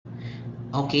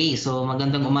Okay, so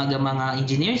magandang umaga mga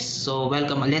engineers. So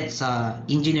welcome ulit sa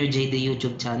Engineer JD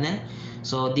YouTube channel.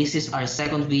 So this is our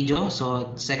second video.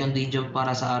 So second video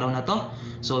para sa araw na to.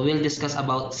 So we'll discuss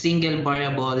about single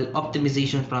variable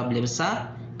optimization problem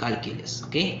sa calculus.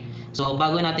 Okay? So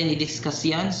bago natin i-discuss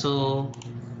yan, so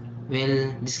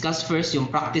we'll discuss first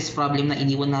yung practice problem na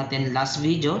iniwan natin last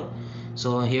video.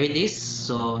 So here it is.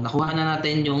 So nakuha na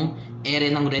natin yung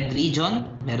area ng red region.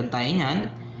 Meron tayo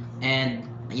niyan. And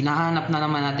hinahanap na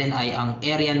naman natin ay ang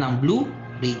area ng blue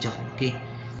region. Okay?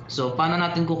 So, paano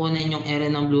natin kukunin yung area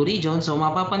ng blue region? So,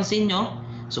 mapapansin nyo,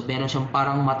 so, meron siyang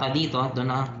parang mata dito. Ito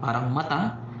na, parang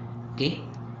mata. Okay?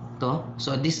 Ito.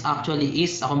 So, this actually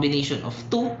is a combination of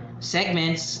two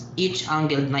segments, each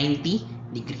angled 90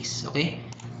 degrees. Okay?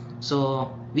 So,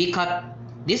 we cut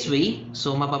this way.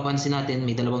 So, mapapansin natin,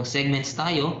 may dalawang segments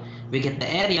tayo. We get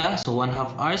the area. So,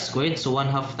 1/2 r squared. So,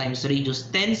 1/2 times radius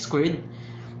 10 squared.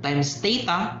 Times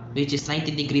theta, which is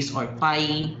 90 degrees or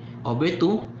pi over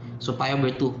 2. So pi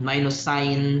over 2 minus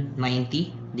sine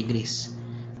 90 degrees.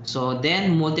 So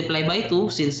then multiply by 2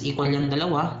 since equal yung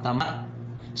dalawa. Tama?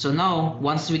 So now,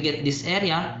 once we get this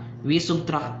area, we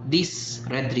subtract this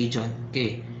red region.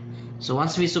 Okay. So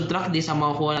once we subtract this, ang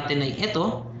makukuha natin ay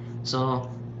ito. So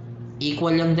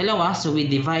equal yung dalawa. So we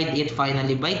divide it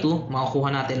finally by 2.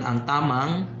 Makukuha natin ang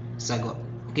tamang sagot.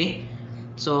 Okay.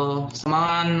 So, sa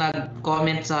mga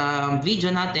nag-comment sa video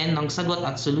natin ng sagot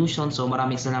at solution, so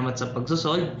maraming salamat sa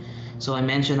pagsusolve. So, I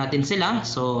mention natin sila.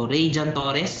 So, Rayjan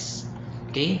Torres,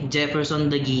 okay, Jefferson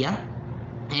Dagia,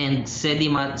 and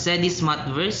Sedis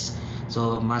Mathverse.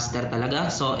 So, master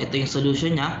talaga. So, ito yung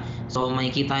solution niya. So,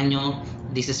 makikita nyo,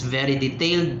 this is very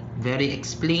detailed, very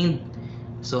explained.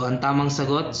 So, ang tamang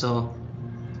sagot, so,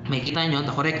 makikita nyo,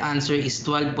 the correct answer is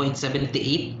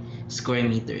 12.78 square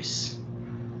meters.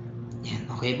 Yan,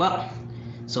 okay ba?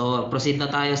 So, proceed na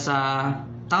tayo sa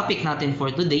topic natin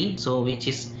for today. So, which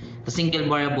is the single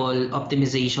variable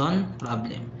optimization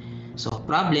problem. So,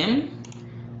 problem.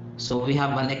 So, we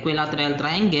have an equilateral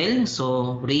triangle.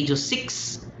 So, radius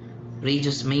 6.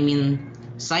 Radius may mean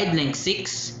side length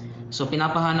 6. So,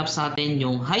 pinapahanap sa atin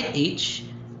yung height h,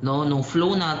 no, nung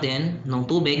flow natin, ng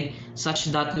tubig, such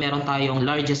that meron tayong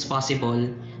largest possible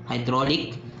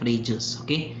hydraulic radius.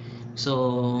 Okay?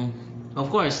 So, of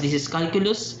course, this is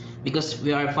calculus because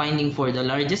we are finding for the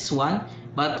largest one.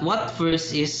 But what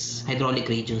first is hydraulic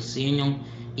radius? Yun yung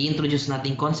i-introduce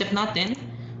natin concept natin.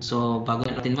 So, bago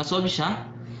natin ma-solve siya.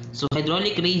 So,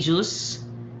 hydraulic radius,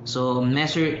 so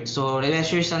measure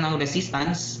siya ng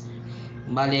resistance.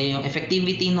 Bale, yung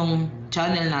effectivity ng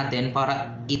channel natin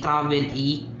para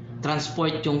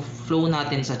i-transport yung flow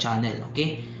natin sa channel.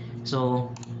 Okay?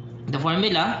 So, the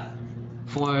formula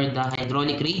for the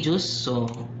hydraulic radius, so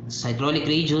hydraulic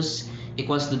radius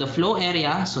equals to the flow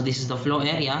area. So this is the flow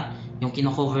area, yung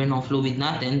kino-cover ng fluid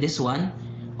natin, this one,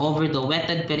 over the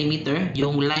wetted perimeter,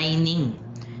 yung lining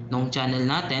ng channel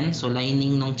natin. So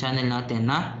lining ng channel natin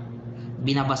na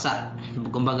binabasa,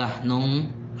 kumbaga,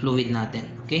 nung fluid natin.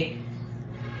 Okay?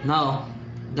 Now,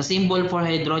 the symbol for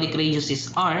hydraulic radius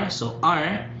is R. So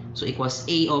R, so equals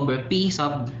A over P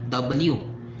sub W.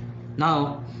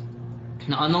 Now,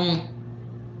 anong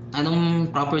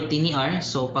property ni R?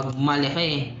 So, pag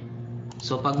malaki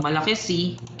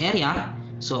si area,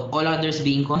 so all others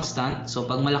being constant, so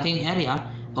pag malaki yung area,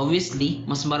 obviously,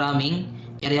 mas maraming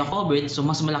area covered, so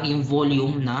mas malaki yung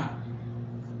volume na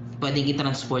pwedeng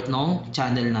i-transport ng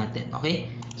channel natin. Okay?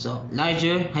 So,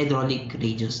 larger hydraulic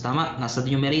radius. Tama? Nasa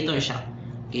numerator siya.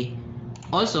 Okay?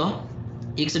 Also,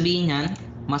 ibig sabihin yan,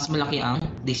 mas malaki ang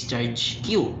discharge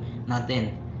Q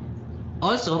natin.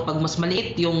 Also, pag mas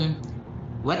maliit yung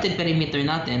wetted perimeter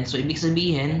natin, so ibig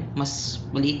sabihin mas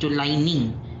maliit yung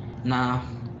lining na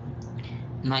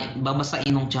babasain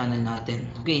ng channel natin.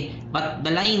 Okay, but the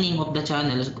lining of the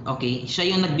channel, okay, siya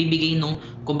yung nagbibigay nung,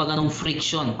 kumbaga, nung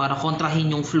friction para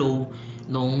kontrahin yung flow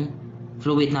nung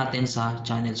fluid natin sa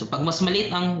channel. So pag mas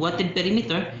maliit ang wetted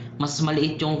perimeter, mas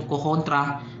maliit yung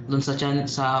kukontra dun sa channel,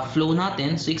 sa flow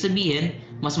natin. So ibig sabihin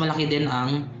mas malaki din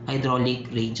ang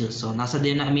hydraulic radius. So nasa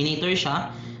denominator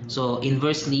siya. So,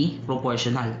 inversely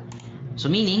proportional. So,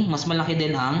 meaning, mas malaki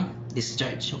din ang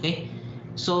discharge. Okay?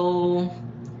 So,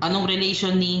 anong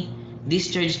relation ni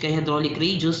discharge kay hydraulic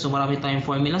radius? So, marami tayong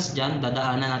formulas dyan.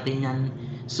 Dadaanan natin yan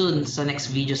soon sa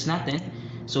next videos natin.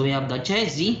 So, we have the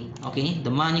Chesney, okay,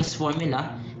 the Manning's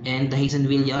formula, and the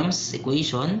Hazen-Williams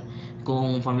equation.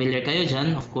 Kung familiar kayo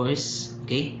dyan, of course.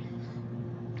 Okay?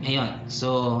 Ayun.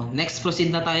 So, next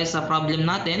proceed na tayo sa problem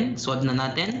natin. Solve na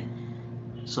natin.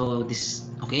 So,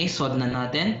 okay, solve na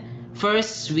natin.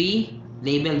 First, we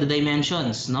label the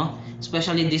dimensions, no?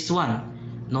 Especially this one.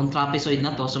 Nung trapezoid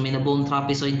na to, so may nabuong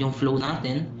trapezoid yung flow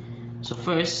natin. So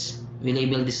first, we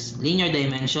label this linear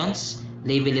dimensions,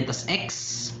 label it as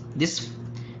x, this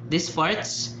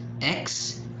parts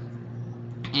x,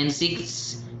 and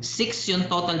 6 yung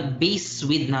total base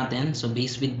width natin. So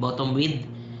base width, bottom width,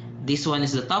 this one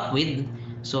is the top width.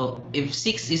 So if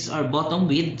 6 is our bottom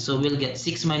width, so we'll get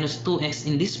 6 minus 2x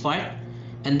in this part,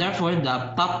 and therefore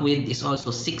the top width is also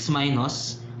 6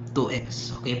 minus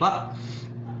 2x. Okay pa?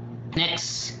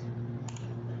 Next,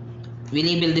 we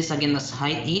label this again as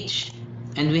height h,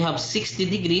 and we have 60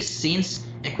 degrees since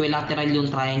equilateral yung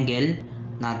triangle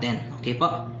natin. Okay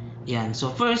po? Yan. So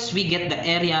first, we get the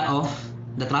area of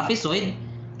the trapezoid.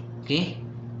 Okay?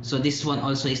 So this one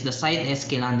also is the side S.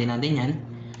 Kailangan din natin yan.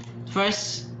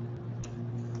 First,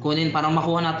 kunin para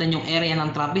makuha natin yung area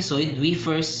ng trapezoid, we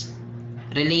first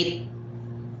relate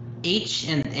h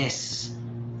and s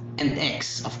and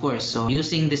x, of course. So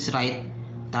using this right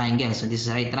triangle. So this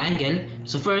is right triangle.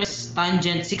 So first,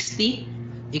 tangent 60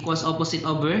 equals opposite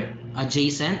over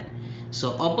adjacent.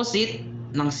 So opposite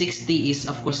ng 60 is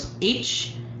of course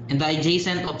h, and the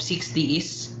adjacent of 60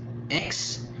 is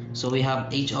x. So we have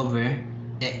h over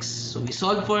x. So we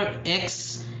solve for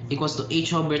x equals to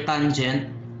h over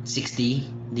tangent 60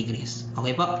 degrees.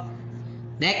 Okay po?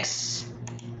 Next.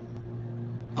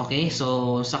 Okay,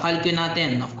 so sa calculus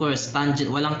natin, of course,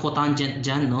 tangent, walang cotangent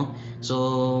dyan, no?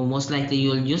 So most likely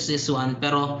you'll use this one,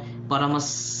 pero para mas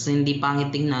hindi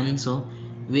pangit tingnan, so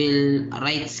we'll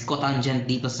write cotangent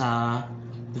dito sa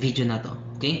video na to.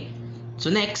 Okay?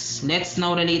 So next, let's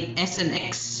now relate s and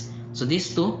x. So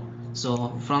these two,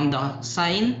 so from the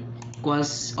sine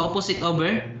equals opposite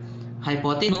over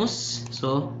hypotenuse,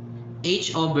 so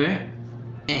h over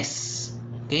s.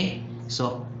 Okay?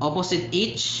 So opposite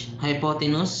h,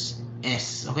 hypotenuse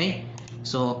s. Okay?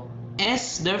 So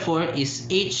s therefore is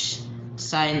h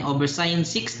sine over sine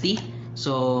 60.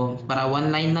 So para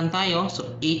one line lang tayo,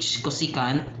 so h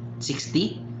cosecant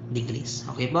 60 degrees.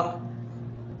 Okay po?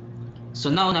 So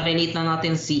now na-relate na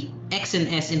natin si x and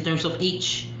s in terms of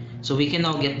h. So we can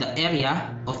now get the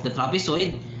area of the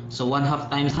trapezoid. So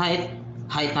 1/2 times height.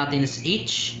 Height natin is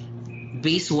h.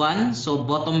 Base 1, so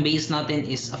bottom base natin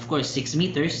is of course 6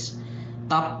 meters.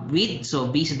 Top width, so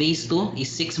base 2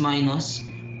 is 6 minus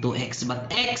 2x.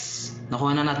 But x,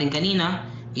 nakuha na natin kanina,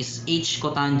 is h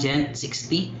cotangent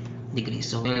 60 degrees.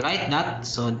 So we'll write that.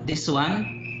 So this one,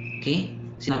 okay,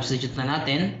 sinubstitute na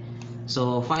natin.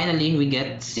 So finally, we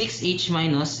get 6h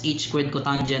minus h squared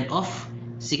cotangent of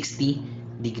 60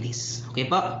 degrees.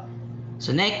 Okay po?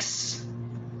 So next,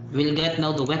 we'll get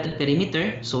now the wetted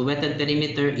perimeter. So wetted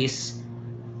perimeter is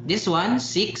this one,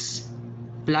 6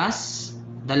 plus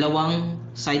dalawang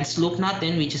side slope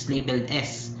natin, which is labeled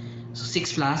s. So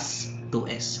 6 plus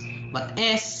 2s. But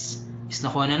s is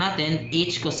nakuha na natin,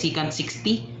 h cosecant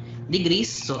 60 degrees.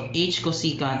 So h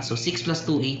cosecant, so 6 plus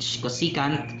 2h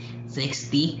cosecant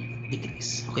 60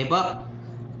 degrees. Okay po?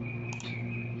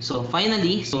 So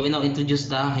finally, so we now introduce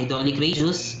the hydraulic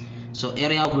radius. So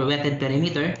area over wetted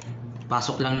perimeter,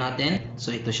 pasok lang natin.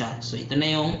 So ito siya. So ito na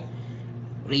yung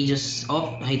radius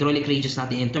of hydraulic radius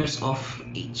natin in terms of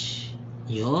h.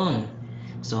 Yun.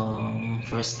 So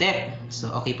first step.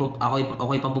 So okay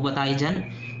pa po ba tayo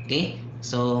dyan? Okay.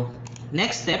 So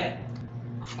next step,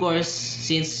 of course,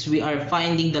 since we are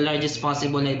finding the largest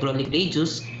possible hydraulic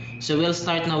radius, so we'll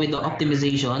start now with the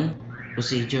optimization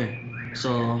procedure.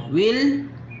 So we'll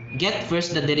get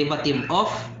first the derivative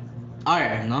of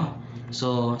r, no?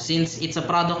 So since it's a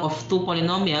product of two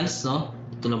polynomials, no?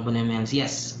 Ito lang polynomials,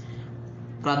 yes.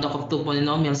 Product of two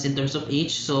polynomials in terms of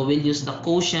h, so we'll use the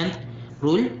quotient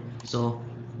rule. So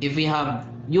if we have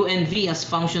u and v as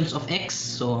functions of x,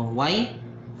 so y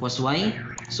was y,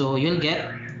 so you'll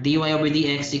get dy over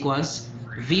dx equals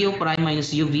vu prime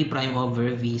minus uv prime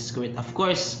over v squared. Of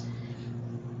course,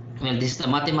 well, this is the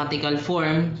mathematical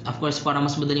form. Of course, para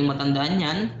mas madaling matandaan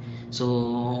yan,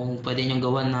 so pwede nyo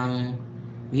gawa ng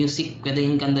music, pwede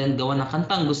nyo gawa ng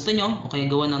kantang gusto nyo, o kaya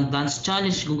gawa ng dance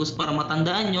challenge kung gusto para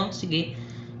matandaan nyo. Sige.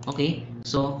 Okay,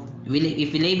 so if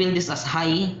we label this as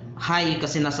high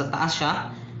kasi nasa taas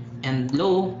siya, and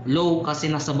low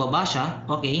kasi nasa baba siya.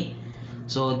 Okay,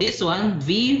 so this one,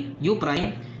 v u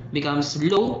prime becomes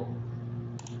low.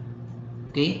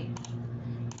 Okay,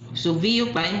 so v u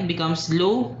prime becomes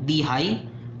low d high.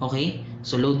 Okay,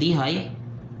 so low d high,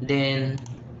 then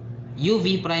uv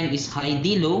prime is high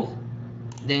d low,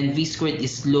 then v squared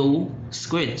is low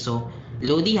squared. So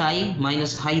low d high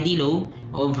minus high d low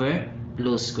over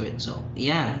low squared. So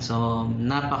yan, so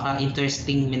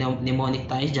napaka-interesting mnemonic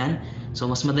tayo dyan. So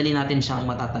mas madali natin siyang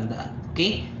matatandaan.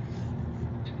 Okay,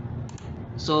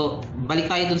 so balik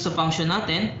tayo dun sa function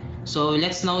natin. So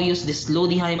let's now use this low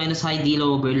d high minus high d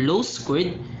low over low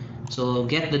squared. So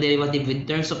get the derivative in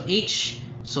terms of h.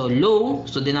 So low,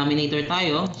 so denominator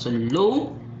tayo. So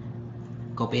low,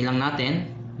 copy lang natin,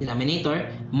 denominator,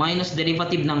 minus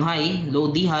derivative ng high,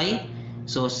 low d high.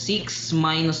 So 6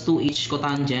 minus 2h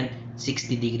cotangent,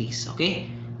 60 degrees. Okay?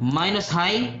 Minus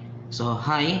high, so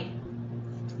high,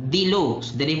 d low,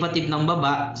 so derivative ng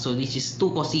baba, so this is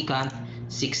 2 cosecant,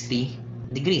 60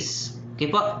 degrees.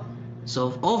 Okay po?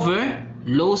 So over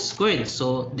low squared.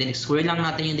 So square lang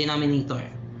natin yung denominator.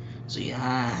 So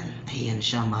yan, ayan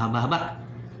siya, mahaba-haba.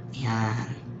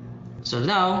 Yan. So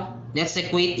now, let's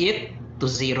equate it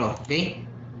to 0. Okay?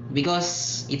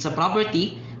 Because it's a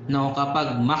property, no,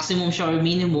 kapag maximum siya or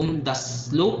minimum, the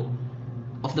slope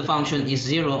of the function is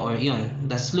 0, or yun,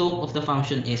 the slope of the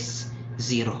function is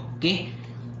 0. Okay?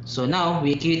 So now,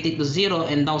 we equate it to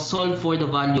 0 and now solve for the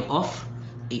value of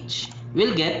h.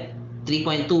 We'll get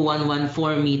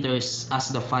 3.2114 meters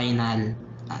as the final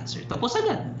answer. Tapos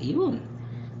agad. Ayun.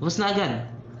 Tapos na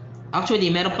agad. Actually,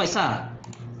 meron pa isa.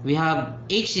 We have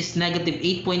h is negative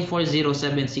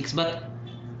 8.4076, but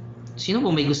sino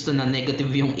po may gusto na negative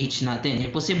yung h natin?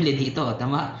 Imposible dito,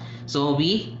 tama? So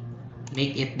we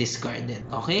make it discarded.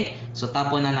 Okay? So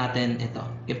tapon na natin ito.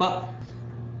 Okay po?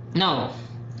 Now,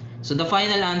 so the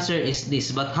final answer is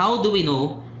this. But how do we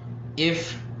know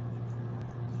if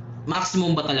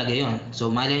maximum ba talaga yon? So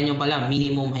malay nyo pala,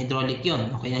 minimum hydraulic yon.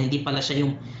 Okay, hindi pala siya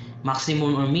yung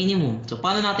maximum or minimum. So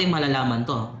paano natin malalaman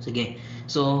to? Sige.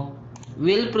 So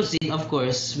we'll proceed of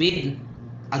course with,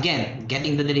 again,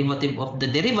 getting the derivative of the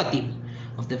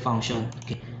function.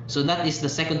 Okay. So that is the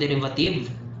second derivative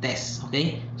test.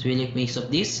 Okay. So we'll make use of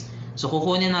this. So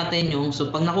kukunin natin yung, so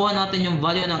pag nakuha natin yung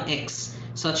value ng x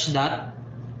such that,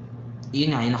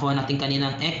 yun nga, yung nakuha natin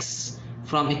kaninang x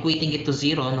from equating it to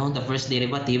 0, no, the first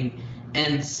derivative,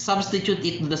 and substitute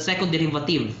it to the second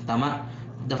derivative, tama,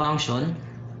 the function.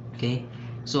 Okay.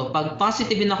 So pag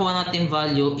positive yung nakuha natin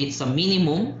value, it's a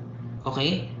minimum.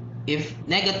 Okay. If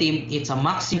negative, it's a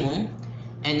maximum.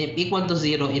 And if equal to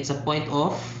 0, it's a point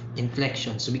of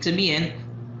inflection. So ibig sabihin,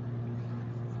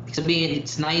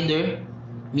 it's neither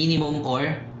minimum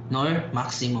nor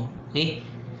maximum. Okay?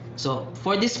 So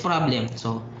for this problem,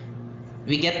 so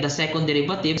we get the second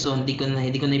derivative. So hindi ko na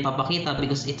ipapakita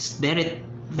because it's very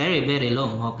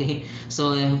long. Okay?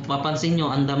 So papansin nyo,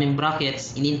 ang daming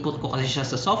brackets, in-input ko kasi siya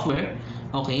sa software.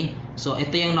 Okay? So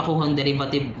ito yung nakuhang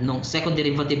derivative ng second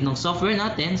derivative ng software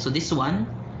natin. So this one,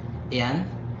 ayan.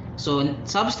 So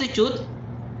substitute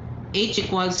h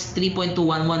equals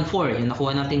 3.2114, yung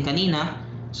nakuha natin kanina.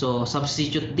 So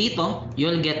substitute dito,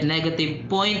 you'll get negative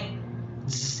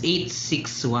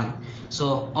 0.861.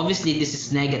 So obviously this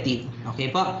is negative. Okay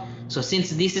po? So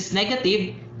since this is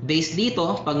negative, based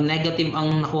dito, pag negative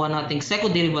ang nakuha nating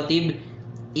second derivative,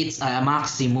 it's a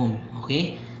maximum.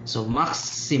 Okay? So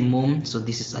maximum, so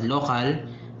this is a local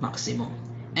maximum.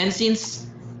 And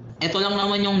since ito lang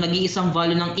naman yung nag-iisang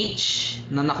value ng h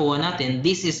na nakuha natin,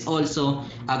 this is also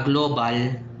a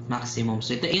global maximum.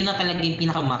 So ito yun na talaga yung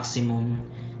pinaka-maximum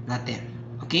natin.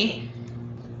 Okay?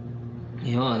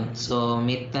 Yun. So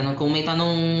kung may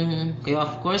tanong kayo,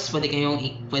 of course, pwede nyo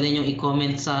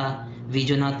i-comment sa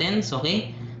video natin. So,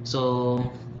 okay? So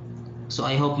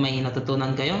I hope may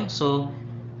natutunan kayo. So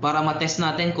para ma-test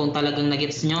natin kung talagang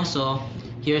nagets nyo, so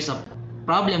here's a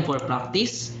problem for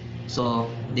practice. So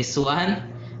this one,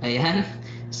 ayan.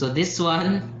 So this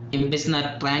one, imbes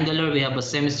na triangular, we have a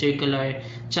semicircular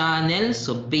channel.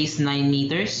 So base 9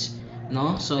 meters,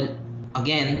 no? So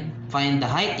again, find the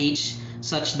height h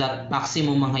such that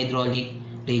maximum ang hydraulic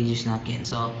radius natin.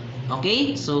 So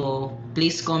okay, so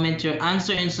please comment your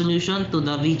answer and solution to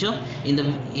the video in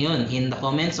the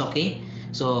comments. Okay,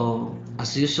 so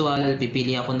as usual,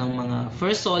 pipili ako ng mga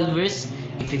first solvers.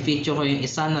 I-feature ko yung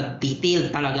isa na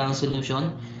detailed talaga ang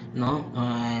solution, no?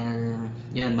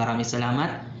 Yun, maraming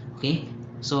salamat. Okay,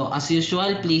 so as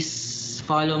usual, please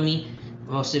follow me.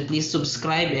 Also, please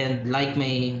subscribe and like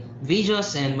my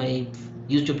videos and my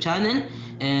YouTube channel.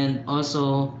 And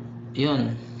also,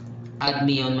 yun, add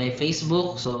me on my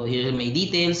Facebook. So here are my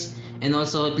details. And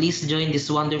also, please join this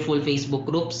wonderful Facebook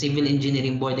group, Civil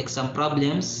Engineering Board Exam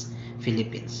Problems,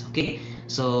 Philippines. Okay,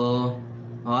 so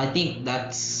I think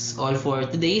that's all for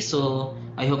today. So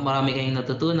I hope marami kayong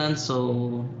natutunan.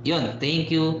 So yun, thank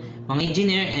you mga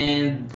engineer, and